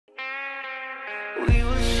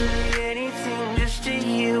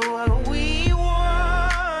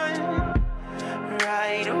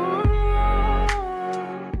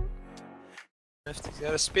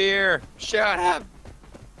got a spear. Shot him.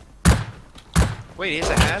 Wait, he has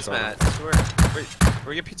a hazmat. I swear. Wait,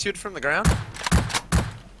 were you P2'd from the ground?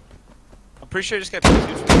 I'm pretty sure I just got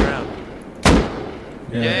P2'd from the ground.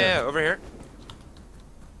 Yeah, over here.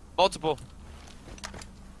 Multiple.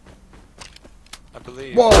 I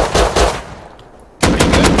believe. Whoa! Are you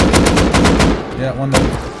good? Yeah, one down.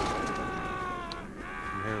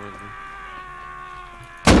 I'm here with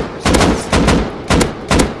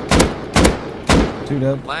me. Two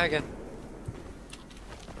dead. I'm lagging.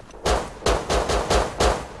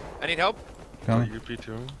 I need help. Coming. Are you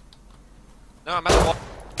P2? No, I'm at the wall.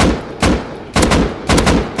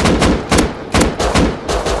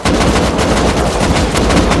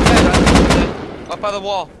 I'm dead. Up by the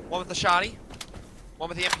wall. One with the shotty. One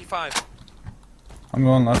with the MP5. I'm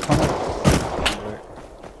going left. Come on.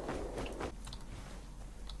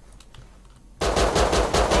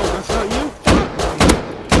 Oh, that's not you? Fuck! I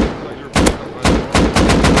thought you were picking up by the wall.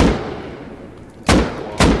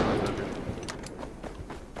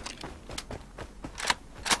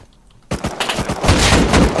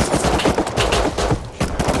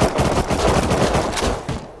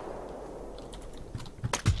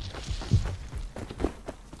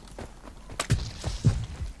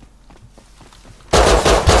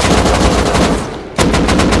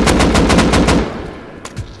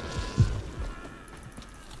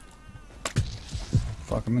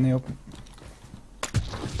 Fuck, I'm in the open.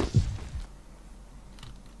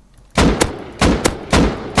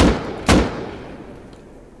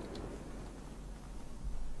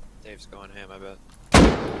 Dave's going ham, I bet.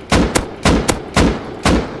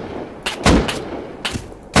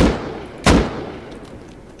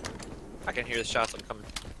 I can hear the shots. I'm coming.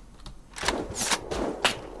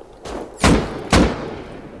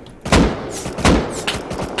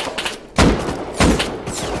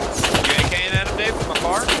 You AKing at him, Dave, from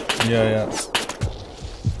afar? Yeah.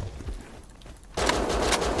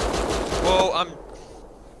 Whoa, I'm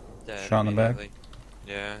dead. Shot in the back? immediately.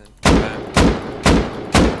 Yeah, in the back.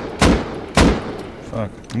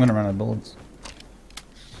 Fuck, I'm gonna run out of bullets.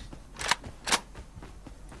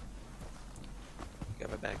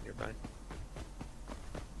 Got my back nearby.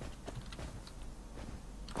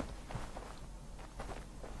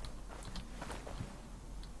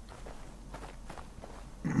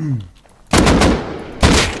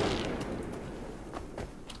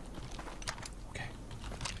 Okay.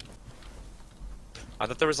 I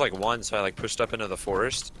thought there was like one, so I like pushed up into the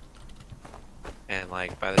forest, and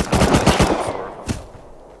like by the time I got to the floor,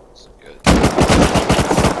 it's good.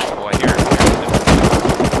 Oh, I hear it.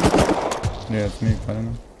 Yeah, it's me fighting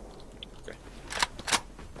him. Okay.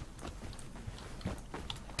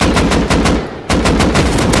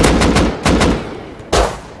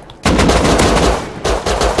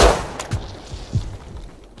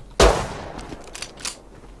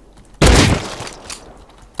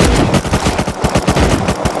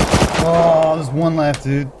 Oh, there's one left,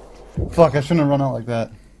 dude. Fuck, I shouldn't have run out like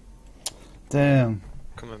that. Damn.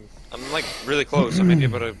 Come on. I'm like really close. I may be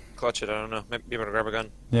able to clutch it. I don't know. Might be able to grab a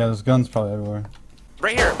gun. Yeah, there's guns probably everywhere.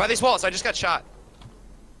 Right here, by these walls. I just got shot.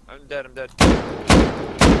 I'm dead. I'm dead. Yeah,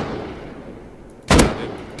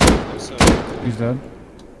 dude. I'm so. He's dead.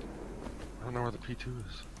 I don't know where the P2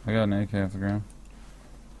 is. I got an AK off the ground.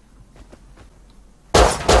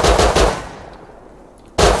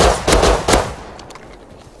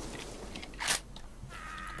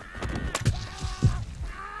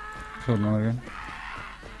 Killed another guy.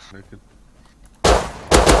 Naked.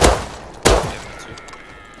 Yeah, me too.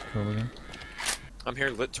 Killed again. I'm here,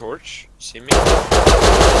 lit torch. See me?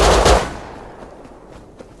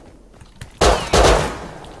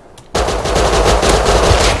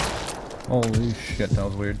 Holy shit, that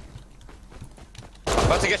was weird.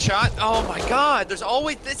 About to get shot. Oh my god, there's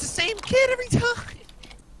always. It's the same kid every time.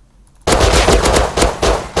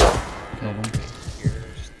 Killed him.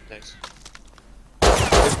 Here's. Thanks.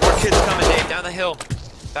 There's more kids coming, Dave, down the hill.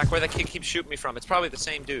 Back where that kid keeps shooting me from. It's probably the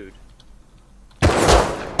same dude.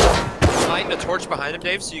 I'm lighting a torch behind him,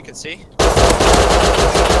 Dave, so you can see.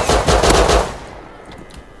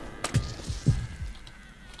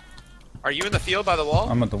 Are you in the field by the wall?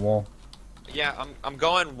 I'm at the wall. Yeah, I'm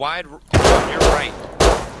going wide. On your right.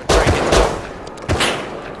 I'm trying to get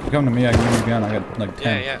to If you come to me, I can give you a gun. I got like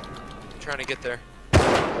 10. Yeah. I'm trying to get there. Right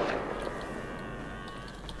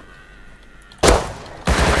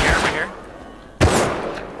here.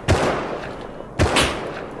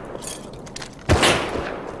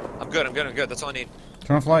 I'm good. That's all I need.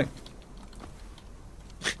 Turn off light.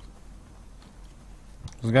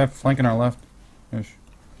 There's a guy flanking our left. Ish.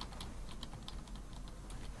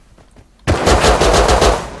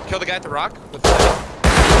 Kill the guy at the rock with the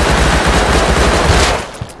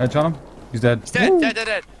Headshot him. He's dead. He's dead, Woo.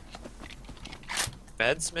 dead.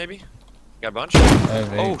 Meds, maybe? Got a bunch? I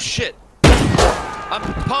have 8. Oh, shit.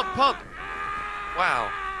 Pump. Wow.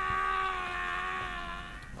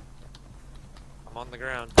 I'm on the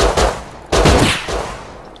ground.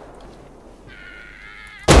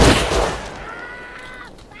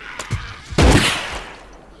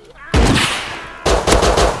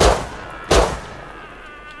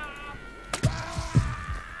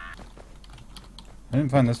 I didn't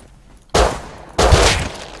find this.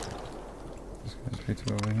 This guy's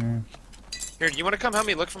P2 over here. Here, do you want to come help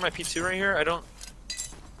me look for my P2 right here? I don't...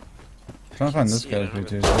 I'm trying to find this see guy's it.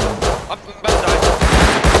 P2. I'm about to die.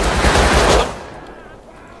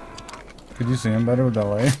 Could you see him better with that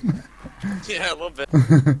light? Yeah, a little bit.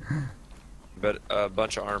 But a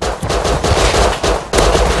bunch of armor.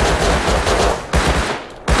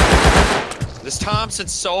 This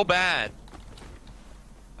Thompson's so bad.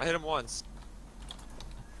 I hit him once.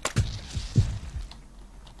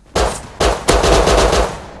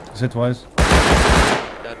 He's hit twice.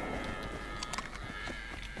 Dead.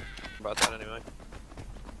 About that anyway.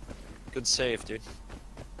 Good save, dude.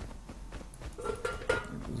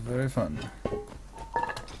 It was very fun.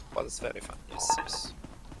 Well, it's very fun. Yes.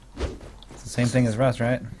 It's the same thing as Rust,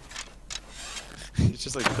 right? He's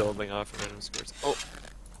just like building off random scores. Oh.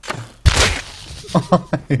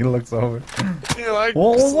 He looks over. He like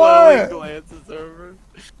What was slowly that? glances over.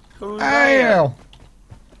 Who's Ow!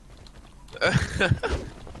 that?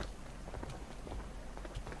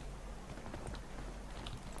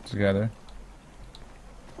 Together.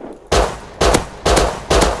 Hit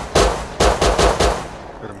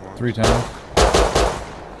him once. 3 times.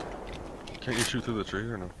 Can't you shoot through the tree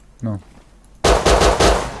or no? No. Oh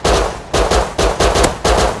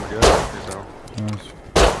my god, he's down. Nice.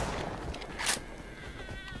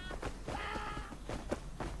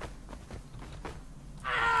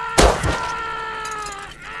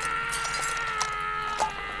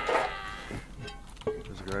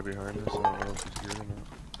 There's a guy behind us, I don't know if he's here or not.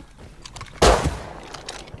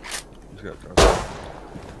 He's got drugs.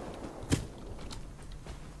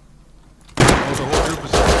 Oh, the whole group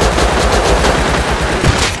is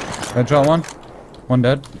Headshot 1. 1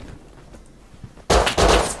 dead.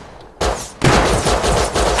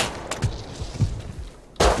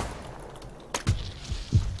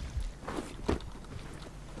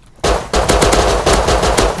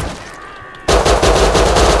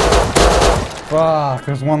 Fuck,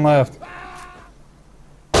 there's 1 left.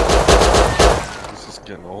 This is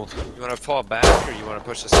getting old. You want to fall back or you want to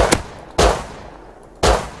push this guy?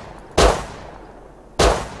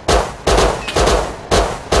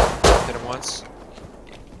 Hit him once.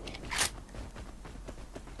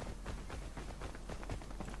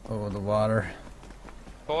 Oh, the water.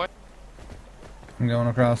 Boy. I'm going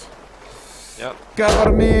across. Yep.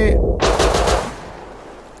 Cover me! Oh,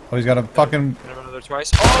 he's got a fucking... Hit him another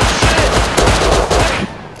twice. Oh shit!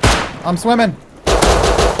 I'm swimming!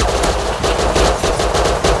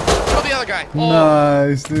 Kill the other guy. Oh,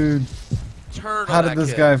 Nice, dude. turn How on did that this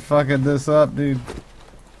kid. guy fucking this up, dude?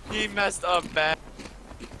 He messed up bad.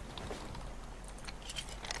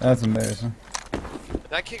 That's embarrassing.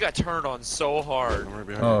 That kid got turned on so hard. I'm right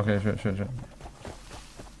behind Oh, you. okay, shit.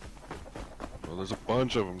 Well, there's a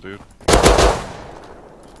bunch of them, dude.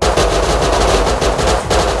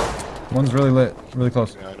 One's really lit, really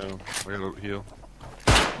close. Yeah, I know. I gotta heal.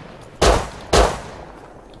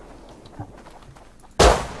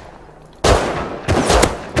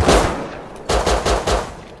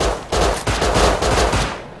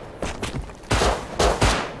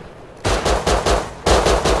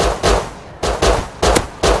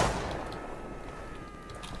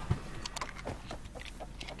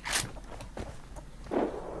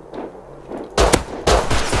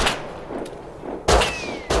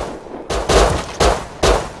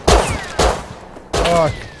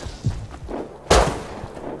 Fuck.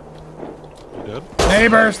 You dead?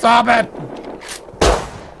 Neighbor, stop it!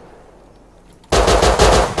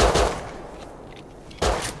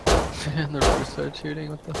 And the roof started shooting.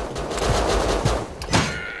 What the fuck?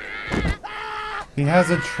 He has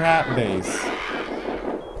a trap base.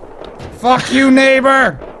 Fuck you,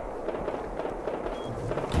 neighbor!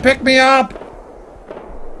 Pick me up!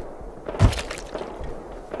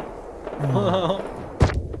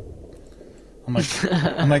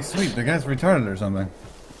 I'm like, sweet, the guy's retarded or something.